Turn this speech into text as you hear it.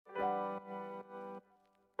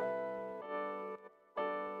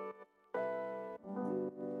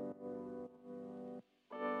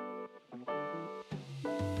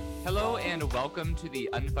and welcome to the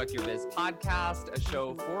Unfuck Your Biz podcast, a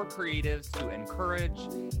show for creatives to encourage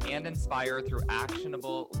and inspire through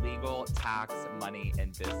actionable legal, tax, money,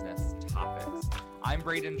 and business topics. I'm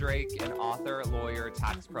Braden Drake, an author, lawyer,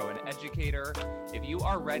 tax pro, and educator. If you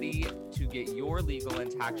are ready to get your legal and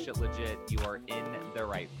tax shit legit, you are in the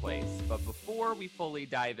right place. But before we fully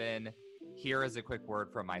dive in, here is a quick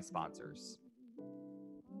word from my sponsors.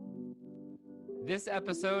 This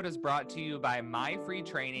episode is brought to you by my free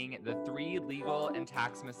training, The 3 Legal and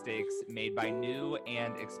Tax Mistakes Made by New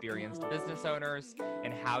and Experienced Business Owners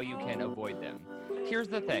and How You Can Avoid Them. Here's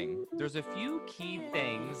the thing. There's a few key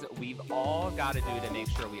things we've all got to do to make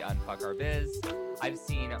sure we unfuck our biz. I've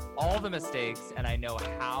seen all the mistakes and I know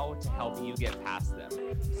how to help you get past them.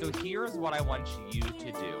 So here's what I want you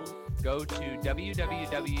to do. Go to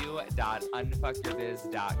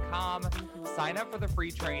www.unfuckyourbiz.com, sign up for the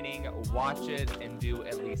free training, watch it, and do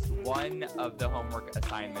at least one of the homework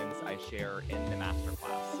assignments I share in the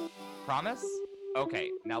masterclass. Promise? Okay,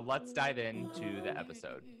 now let's dive into the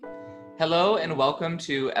episode. Hello and welcome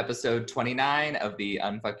to episode 29 of the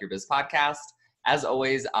Unfuck Your Biz podcast. As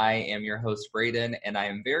always, I am your host, Braden, and I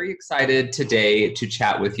am very excited today to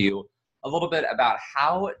chat with you a little bit about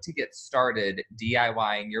how to get started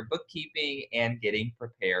DIYing your bookkeeping and getting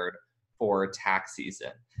prepared for tax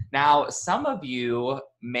season. Now, some of you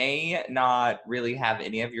may not really have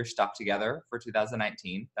any of your stuff together for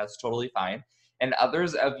 2019. That's totally fine. And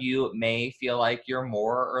others of you may feel like you're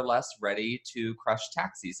more or less ready to crush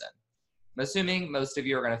tax season. I'm assuming most of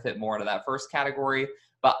you are going to fit more into that first category.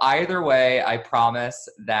 But either way, I promise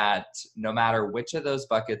that no matter which of those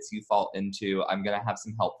buckets you fall into, I'm going to have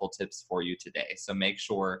some helpful tips for you today. So make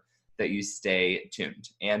sure that you stay tuned.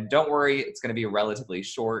 And don't worry, it's going to be a relatively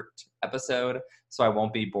short episode, so I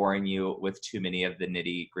won't be boring you with too many of the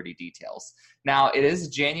nitty-gritty details. Now, it is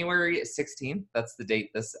January 16th. That's the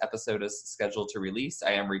date this episode is scheduled to release.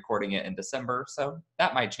 I am recording it in December, so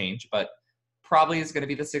that might change, but probably is going to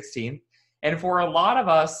be the 16th. And for a lot of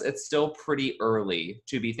us, it's still pretty early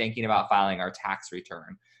to be thinking about filing our tax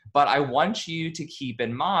return. But I want you to keep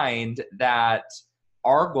in mind that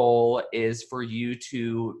our goal is for you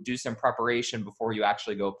to do some preparation before you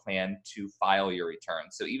actually go plan to file your return.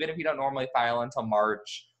 So even if you don't normally file until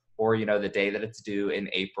March or, the day that it's due in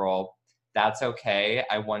April, that's okay.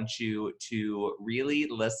 I want you to really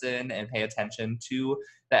listen and pay attention to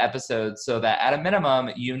the episode so that at a minimum,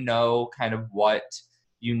 you know kind of what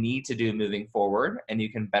you need to do moving forward, and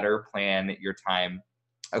you can better plan your time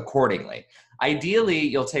accordingly. Ideally,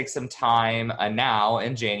 you'll take some time now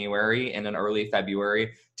in January and in early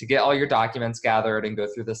February to get all your documents gathered and go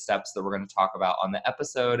through the steps that we're going to talk about on the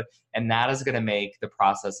episode. And that is going to make the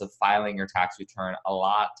process of filing your tax return a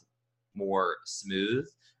lot more smooth,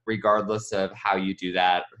 regardless of how you do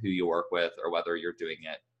that, who you work with, or whether you're doing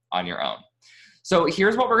it on your own. So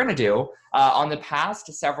here's what we're going to do. On the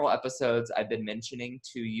past several episodes, I've been mentioning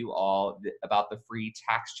to you all about the free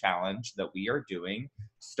tax challenge that we are doing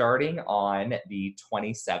starting on the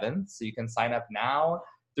 27th. So you can sign up now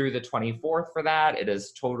through the 24th for that. It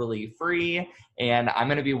is totally free. And I'm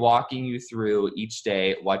going to be walking you through each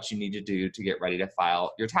day what you need to do to get ready to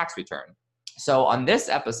file your tax return. So on this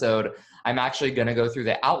episode, I'm actually going to go through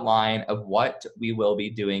the outline of what we will be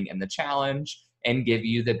doing in the challenge and give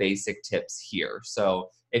you the basic tips here. So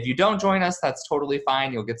if you don't join us, that's totally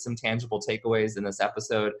fine. You'll get some tangible takeaways in this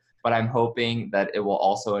episode, but I'm hoping that it will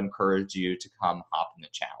also encourage you to come hop in the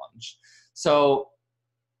challenge. So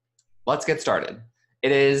let's get started.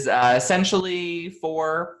 It is essentially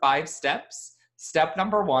 4-5 steps. Step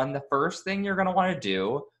number 1, the first thing you're gonna wanna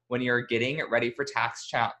do when you're getting ready for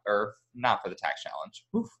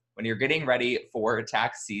when you're getting ready for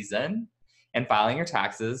tax season and filing your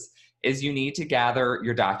taxes, is you need to gather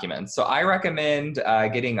your documents. So I recommend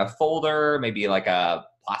getting a folder, maybe like a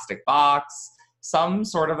plastic box, some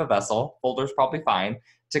sort of a vessel, folder's probably fine,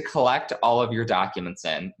 to collect all of your documents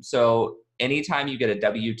in. So anytime you get a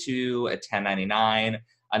W-2, a 1099,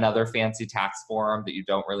 another fancy tax form that you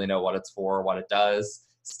don't really know what it's for, what it does,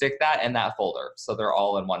 stick that in that folder so they're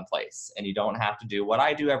all in one place. And you don't have to do what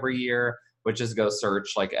I do every year, which is go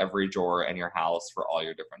search like every drawer in your house for all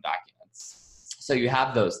your different documents. So you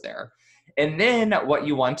have those there. And then what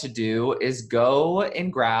you want to do is go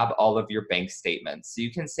and grab all of your bank statements. So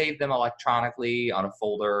you can save them electronically on a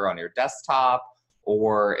folder on your desktop,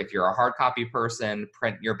 or if you're a hard copy person,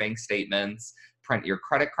 print your bank statements, print your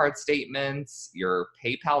credit card statements, your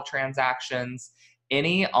PayPal transactions,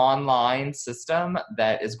 any online system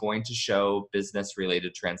that is going to show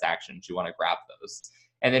business-related transactions. You want to grab those.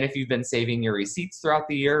 And then if you've been saving your receipts throughout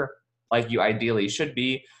the year, like you ideally should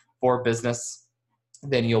be for business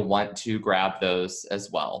then you'll want to grab those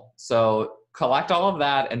as well. So collect all of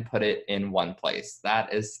that and put it in one place.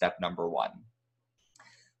 That is step number one.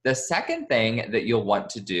 The second thing that you'll want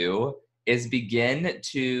to do is begin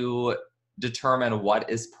to determine what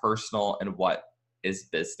is personal and what is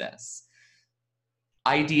business.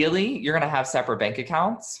 Ideally, you're going to have separate bank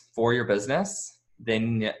accounts for your business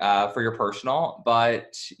than for your personal,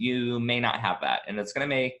 but you may not have that. And it's going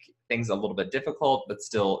to make things a little bit difficult, but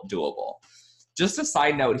still doable. Just a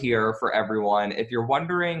side note here for everyone, if you're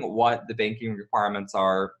wondering what the banking requirements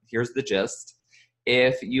are, here's the gist.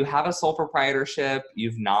 If you have a sole proprietorship,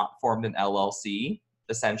 you've not formed an LLC,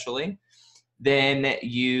 essentially, then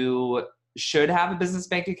you should have a business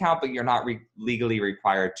bank account, but you're not legally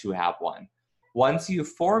required to have one. Once you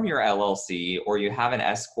form your LLC or you have an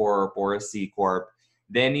S Corp or a C Corp,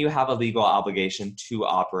 then you have a legal obligation to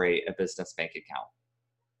operate a business bank account.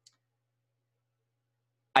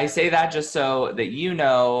 I say that just so that you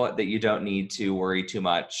know that you don't need to worry too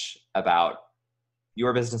much about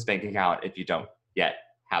your business bank account if you don't yet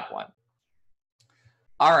have one.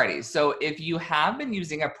 Alrighty, so if you have been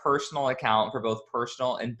using a personal account for both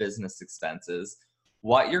personal and business expenses,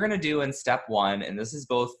 what you're going to do in step one, and this is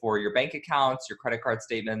both for your bank accounts, your credit card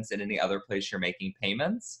statements, and any other place you're making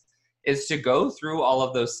payments, is to go through all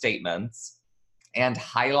of those statements and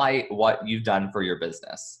highlight what you've done for your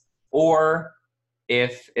business. Or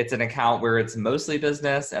if it's an account where it's mostly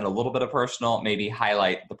business and a little bit of personal, maybe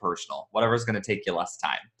highlight the personal, whatever's going to take you less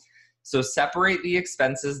time. So separate the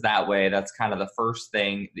expenses that way. That's kind of the first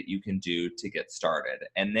thing that you can do to get started.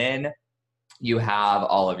 And then you have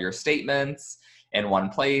all of your statements in one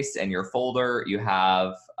place in your folder. You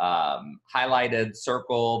have highlighted,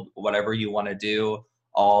 circled, whatever you want to do,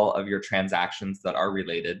 all of your transactions that are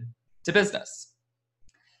related to business.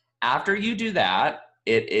 After you do that,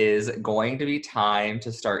 it is going to be time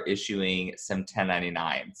to start issuing some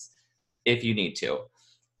 1099s if you need to.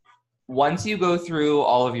 Once you go through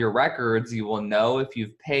all of your records, you will know if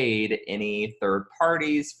you've paid any third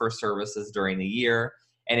parties for services during the year.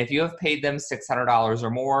 And if you have paid them $600 or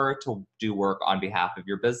more to do work on behalf of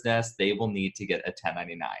your business, they will need to get a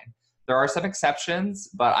 1099. There are some exceptions,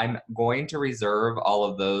 but I'm going to reserve all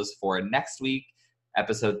of those for next week.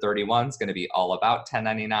 Episode 31 is going to be all about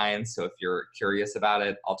 1099. So if you're curious about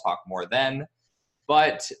it, I'll talk more then.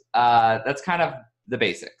 But that's kind of the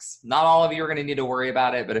basics. Not all of you are going to need to worry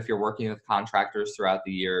about it, but if you're working with contractors throughout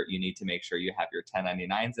the year, you need to make sure you have your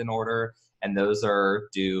 1099s in order, and those are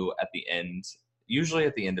due at the end, usually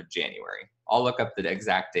at the end of January. I'll look up the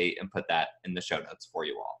exact date and put that in the show notes for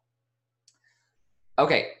you all.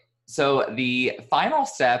 Okay, so the final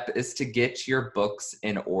step is to get your books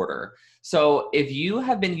in order. So if you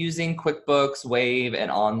have been using QuickBooks, Wave,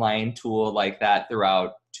 an online tool like that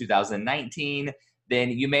throughout 2019, then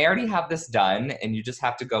you may already have this done and you just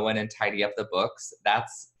have to go in and tidy up the books.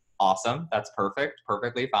 That's awesome. That's perfect.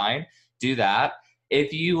 Perfectly fine. Do that.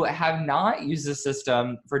 If you have not used the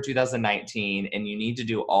system for 2019 and you need to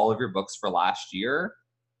do all of your books for last year,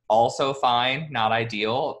 also fine, not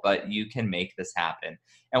ideal, but you can make this happen.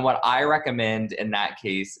 And what I recommend in that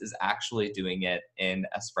case is actually doing it in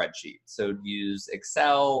a spreadsheet. So use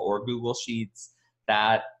Excel or Google Sheets.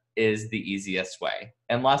 That is the easiest way,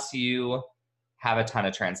 unless you have a ton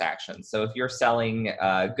of transactions. So if you're selling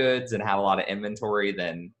goods and have a lot of inventory,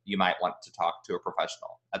 then you might want to talk to a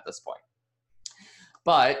professional at this point.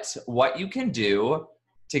 But what you can do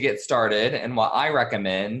to get started, and what I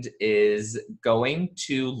recommend, is going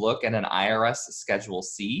to look at an IRS Schedule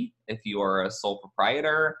C if you are a sole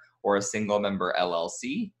proprietor or a single member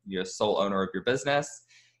LLC, you're a sole owner of your business,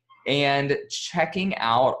 and checking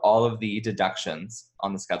out all of the deductions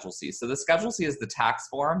on the Schedule C. So the Schedule C is the tax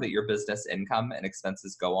form that your business income and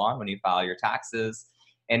expenses go on when you file your taxes.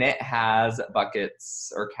 And it has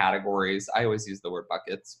buckets or categories. I always use the word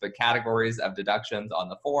buckets, but categories of deductions on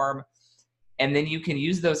the form. And then you can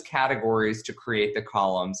use those categories to create the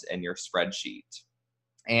columns in your spreadsheet.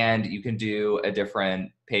 And you can do a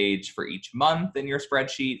different page for each month in your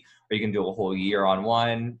spreadsheet, or you can do a whole year on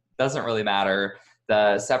one. Doesn't really matter.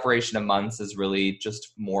 The separation of months is really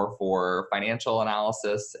just more for financial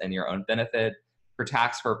analysis and your own benefit. For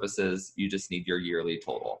tax purposes, you just need your yearly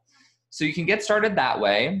total. So you can get started that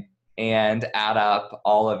way and add up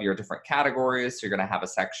all of your different categories. So you're going to have a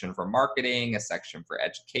section for marketing, a section for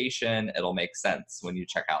education. It'll make sense when you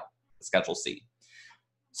check out the Schedule C.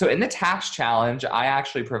 So in the tax challenge, I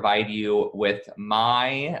actually provide you with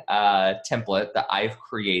my template that I've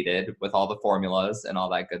created with all the formulas and all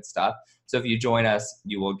that good stuff. So if you join us,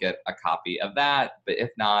 you will get a copy of that. But if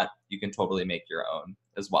not, you can totally make your own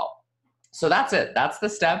as well. So that's it. That's the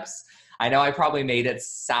steps. I know I probably made it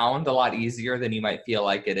sound a lot easier than you might feel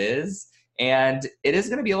like it is. And it is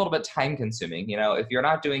going to be a little bit time consuming. You know, if you're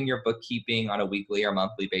not doing your bookkeeping on a weekly or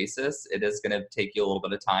monthly basis, it is going to take you a little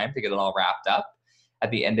bit of time to get it all wrapped up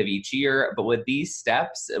at the end of each year. But with these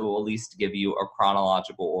steps, it will at least give you a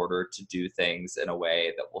chronological order to do things in a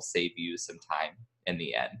way that will save you some time in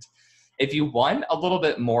the end. If you want a little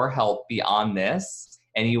bit more help beyond this,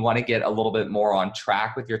 and you want to get a little bit more on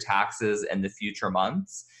track with your taxes in the future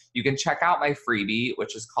months, you can check out my freebie,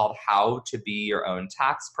 which is called How to Be Your Own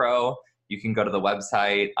Tax Pro. You can go to the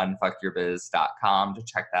website, unfuckyourbiz.com, to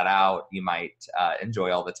check that out. You might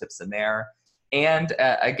enjoy all the tips in there. And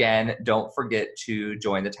again, don't forget to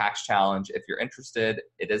join the tax challenge if you're interested.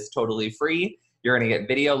 It is totally free. You're going to get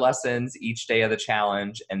video lessons each day of the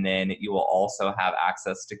challenge, and then you will also have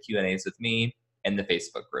access to Q&As with me in the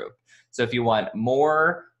Facebook group. So if you want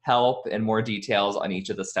more help and more details on each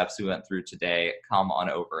of the steps we went through today, come on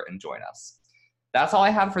over and join us. That's all I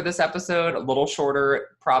have for this episode. A little shorter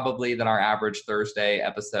probably than our average Thursday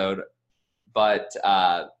episode, but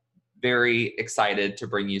very excited to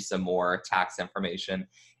bring you some more tax information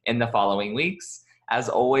in the following weeks. As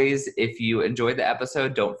always, if you enjoyed the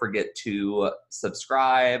episode, don't forget to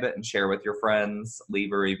subscribe and share with your friends,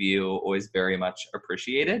 leave a review, always very much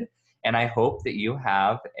appreciated. And I hope that you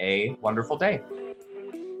have a wonderful day.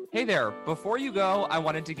 Hey there, before you go, I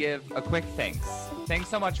wanted to give a quick thanks. Thanks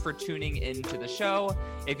so much for tuning into the show.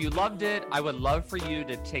 If you loved it, I would love for you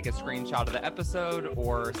to take a screenshot of the episode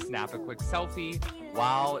or snap a quick selfie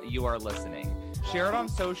while you are listening. Share it on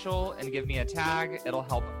social and give me a tag. It'll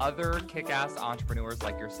help other kick-ass entrepreneurs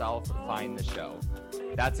like yourself find the show.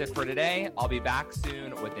 That's it for today. I'll be back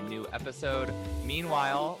soon with a new episode.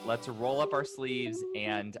 Meanwhile, let's roll up our sleeves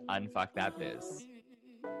and unfuck that biz.